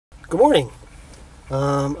Good morning.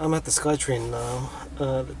 I'm at the SkyTrain now.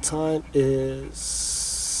 The time is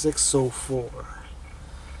 6:04.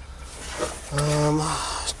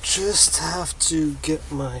 Just have to get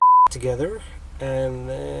my together, and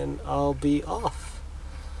then I'll be off.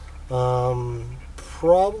 I'll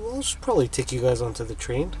just probably take you guys onto the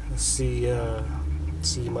train and see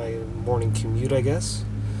my morning commute, I guess.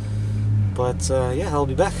 But yeah, I'll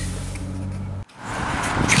be back.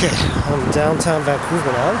 Okay, I'm downtown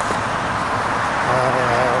Vancouver now.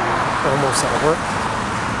 Almost out of work.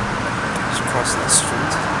 Just crossing the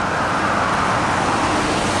street.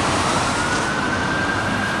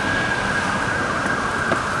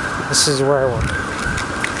 This is where I work.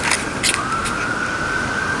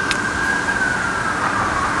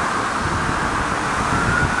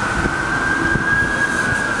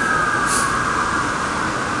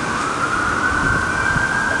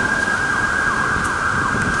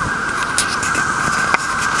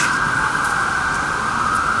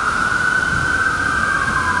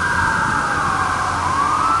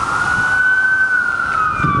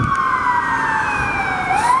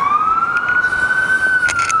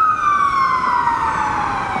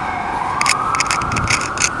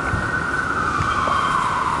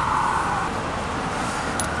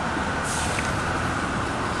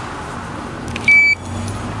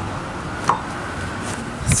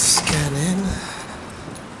 Scan in.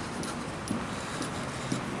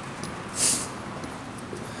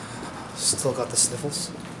 Still got the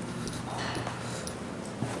sniffles.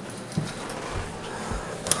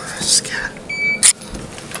 Scan.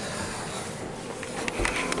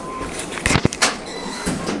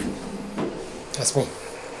 That's me.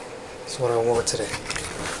 That's what I wore today.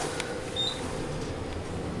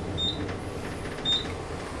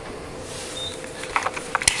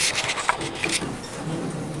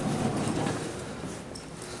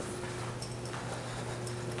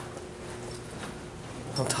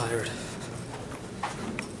 I'm tired.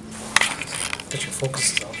 Get your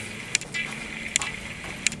focus off.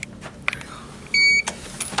 There you go.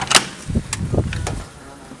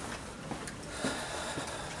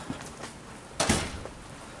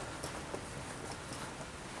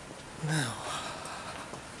 Now,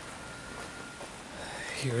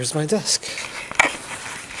 here's my desk.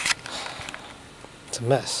 It's a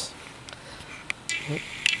mess.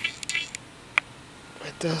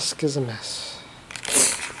 My desk is a mess.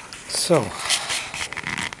 So,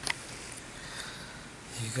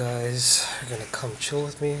 you guys are gonna come chill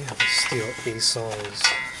with me. I'm gonna steal 8 songs.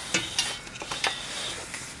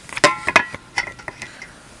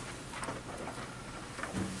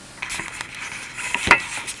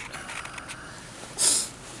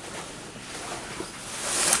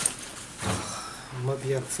 I might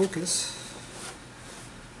be out of focus.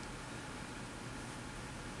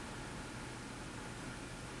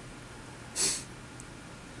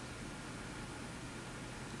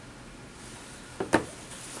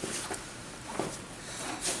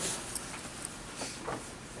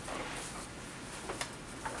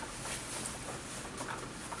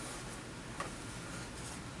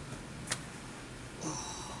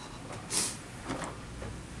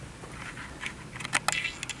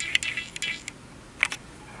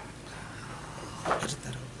 Edit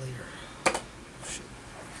that out later. Shit.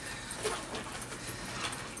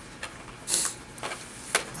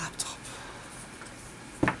 Laptop.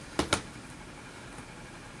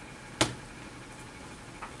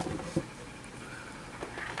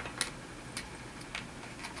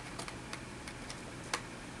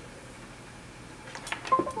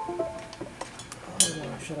 Oh,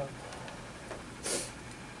 no, shut up.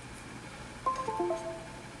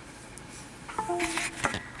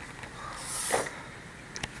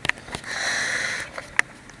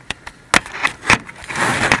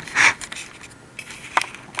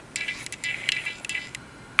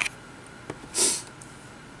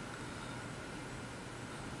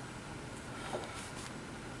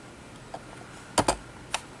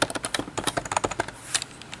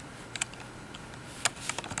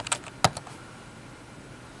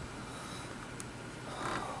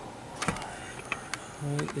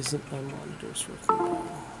 Why isn't my monitors working now?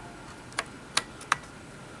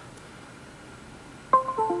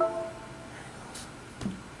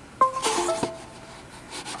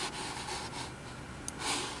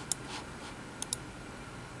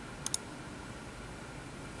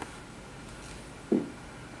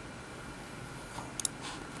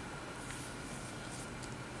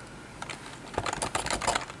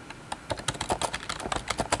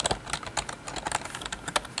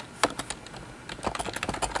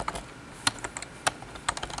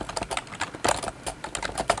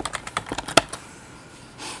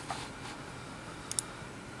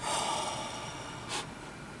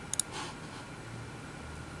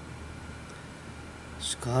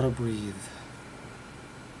 Gotta breathe.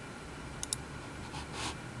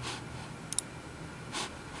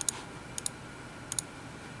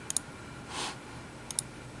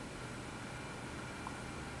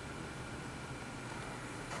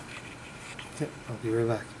 Okay, I'll be right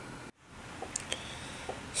back.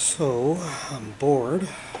 So, I'm bored.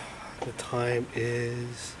 The time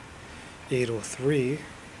is 8:03.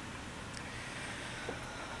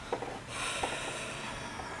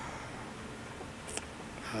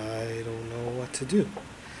 I don't know what to do.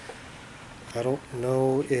 I don't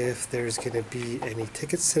know if there's going to be any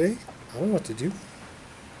tickets today. I don't know what to do.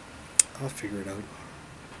 I'll figure it out.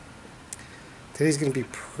 Today's going to be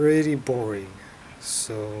pretty boring,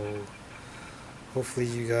 so hopefully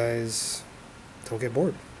you guys don't get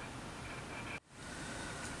bored.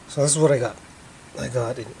 So this is what I got. I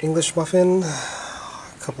got an English muffin,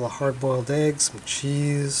 a couple of hard-boiled eggs, some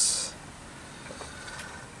cheese,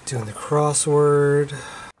 doing the crossword.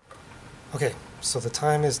 Okay, so the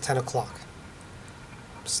time is 10 o'clock.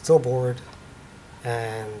 I'm still bored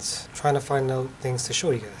and trying to find out things to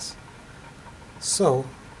show you guys. So,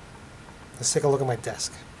 let's take a look at my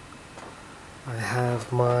desk. I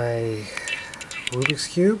have my Rubik's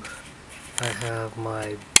Cube, I have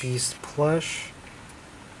my Beast plush,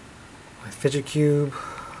 my fidget cube,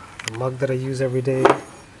 the mug that I use every day.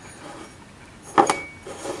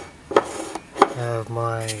 I have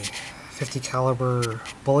my 50 caliber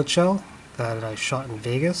bullet shell that I shot in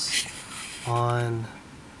Vegas on,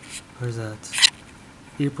 where's that,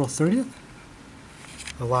 April 30th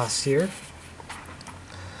of last year.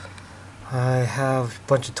 I have a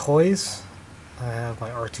bunch of toys. I have my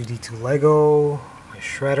R2-D2 Lego, my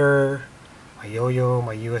shredder, my yo-yo,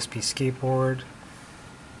 my USB skateboard,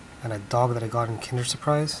 and a dog that I got in Kinder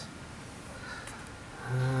Surprise.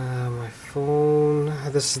 My phone.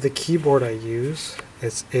 This is the keyboard I use.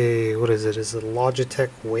 It's a, what is it? It's a Logitech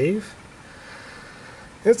Wave.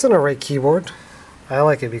 It's an alright keyboard. I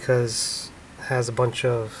like it because it has a bunch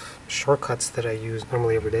of shortcuts that I use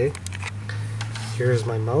normally every day. Here's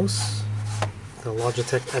my mouse, the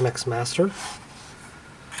Logitech MX Master.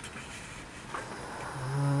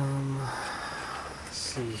 Let's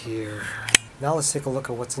see here. Now let's take a look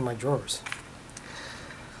at what's in my drawers.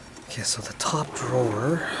 Okay, so the top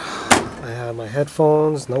drawer, I have my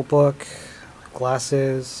headphones, notebook,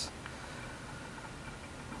 glasses,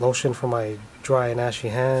 lotion for my dry and ashy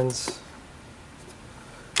hands.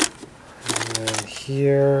 And then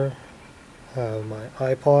here, I have my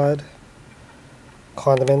iPod,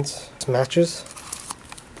 condiments, matches.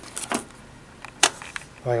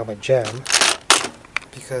 I got my jam,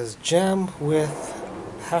 because jam with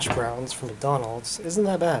hash browns from McDonald's isn't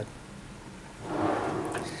that bad.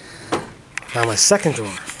 Now my second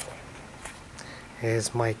drawer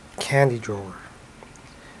is my candy drawer.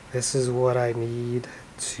 This is what I need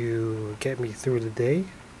to get me through the day.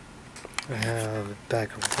 I have a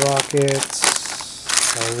bag of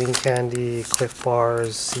rockets, Halloween candy, Cliff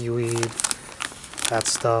Bars, seaweed, that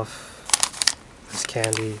stuff, this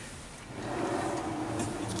candy.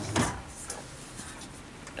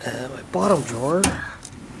 And my bottom drawer,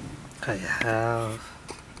 I have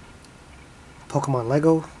Pokemon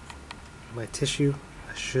Lego, my tissue.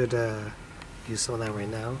 I should use some of that right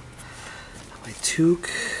now. My toque,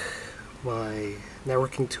 my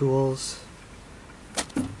networking tools.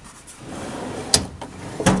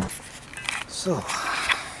 So,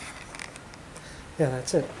 yeah,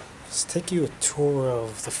 that's it. Let's take you a tour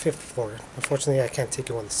of the 5th floor. Unfortunately, I can't take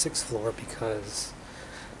you on the 6th floor because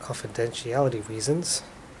confidentiality reasons.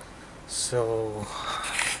 So,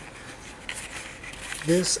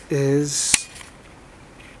 this is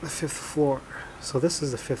the 5th floor. So this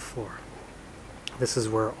is the 5th floor. This is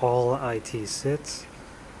where all IT sits.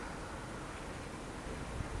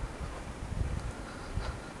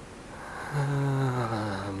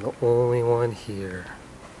 I'm the only one here.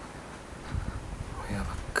 We have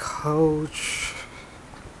a couch.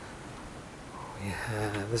 We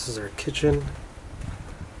have, this is our kitchen.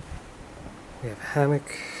 We have a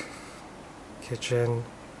hammock, kitchen,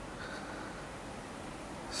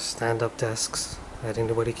 stand-up desks that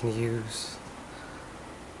anybody can use.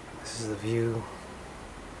 This is the view.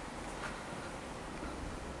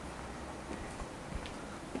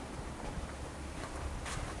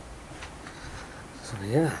 So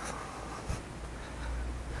yeah,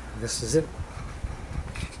 this is it.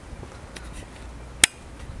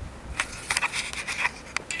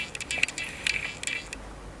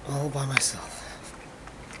 All by myself.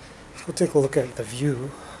 We'll take a look at the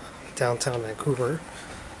view downtown Vancouver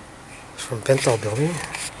from Bentall Building.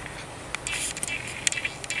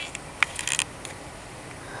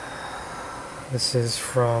 This is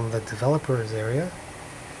from the developers area.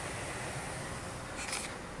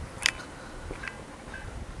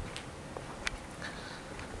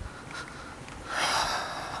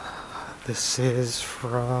 This is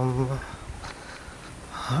from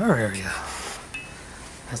our area.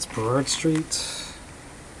 That's Burrard Street.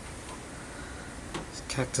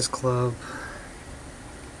 Cactus Club.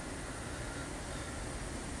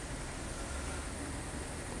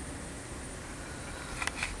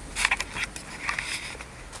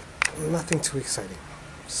 Nothing too exciting.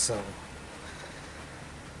 So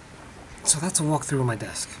that's a walk through my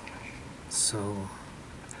desk. So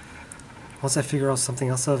once I figure out something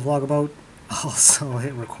else to vlog about, I'll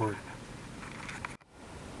hit record.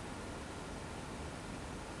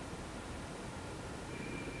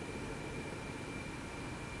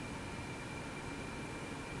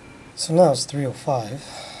 So now it's 3:05.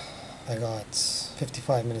 I got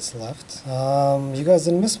 55 minutes left. You guys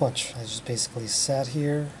didn't miss much. I just basically sat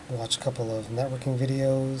here, watched a couple of networking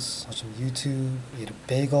videos, watched some YouTube, ate a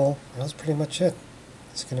bagel, and that was pretty much it.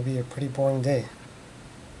 It's gonna be a pretty boring day.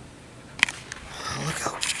 Oh, look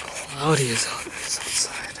how cloudy it is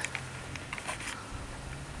outside.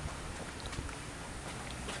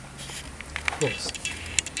 Yes.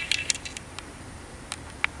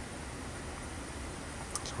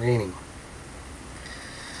 It's raining.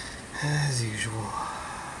 As usual.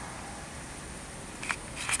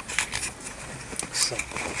 So.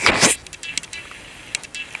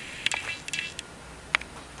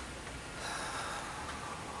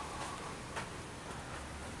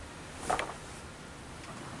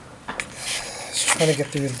 Just trying to get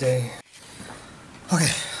through the day. Okay.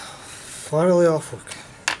 Finally off work.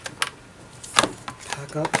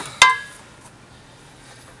 Pack up.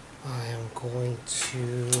 I am going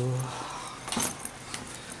to...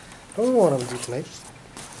 I don't know what I'm going to do tonight,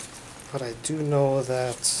 but I do know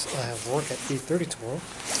that I have work at 8:30 tomorrow.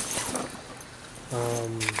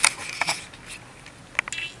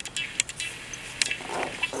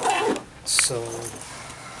 So,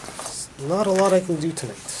 not a lot I can do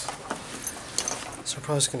tonight. So I'm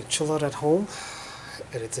probably just going to chill out at home,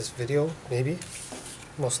 edit this video, maybe,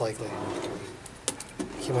 most likely.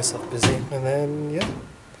 Keep myself busy, and then, yeah.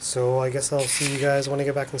 So I guess I'll see you guys when I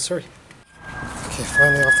get back in Surrey. Okay,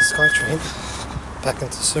 finally off the SkyTrain, back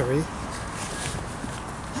into Surrey.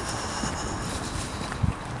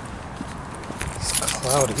 It's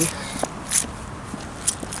cloudy.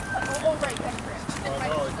 Oh, right, that's correct. Oh,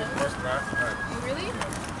 no, it didn't work last time. You really? Yeah.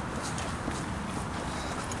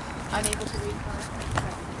 Unable to read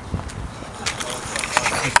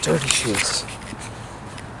How dirty she is.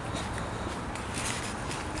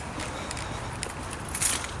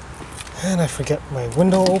 And I forget my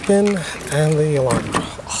window open and the alarm.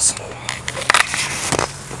 Awesome.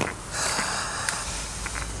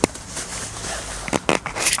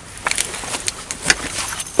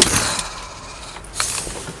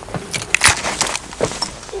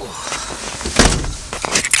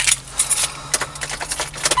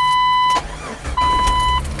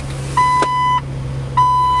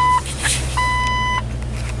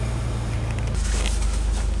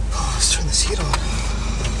 Oh, let's turn this heat on.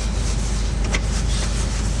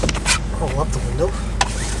 Roll up the window.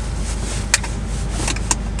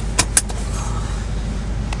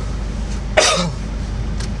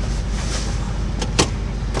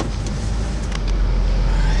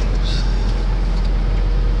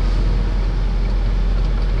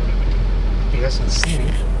 You guys can see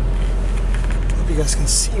me. Hope you guys can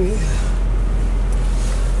see me.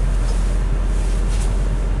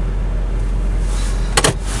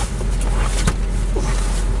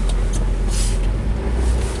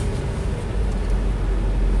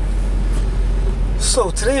 So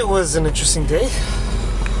today was an interesting day.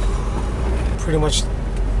 Pretty much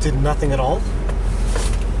did nothing at all.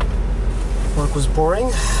 Work was boring.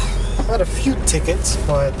 Had a few tickets,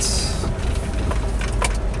 but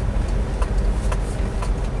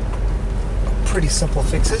pretty simple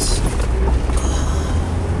fixes.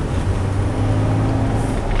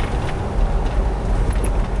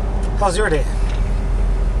 How's your day?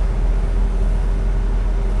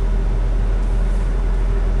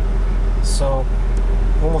 So,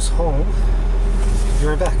 almost home. Be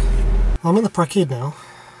right back. I'm in the parkade now.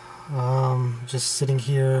 Just sitting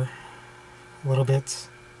here a little bit.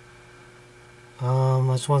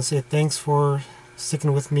 I just want to say thanks for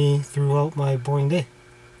sticking with me throughout my boring day.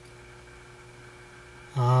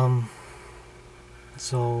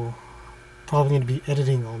 So probably going to be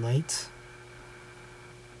editing all night.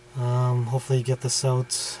 Hopefully get this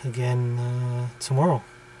out again tomorrow.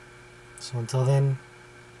 So until then,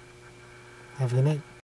 have a good night.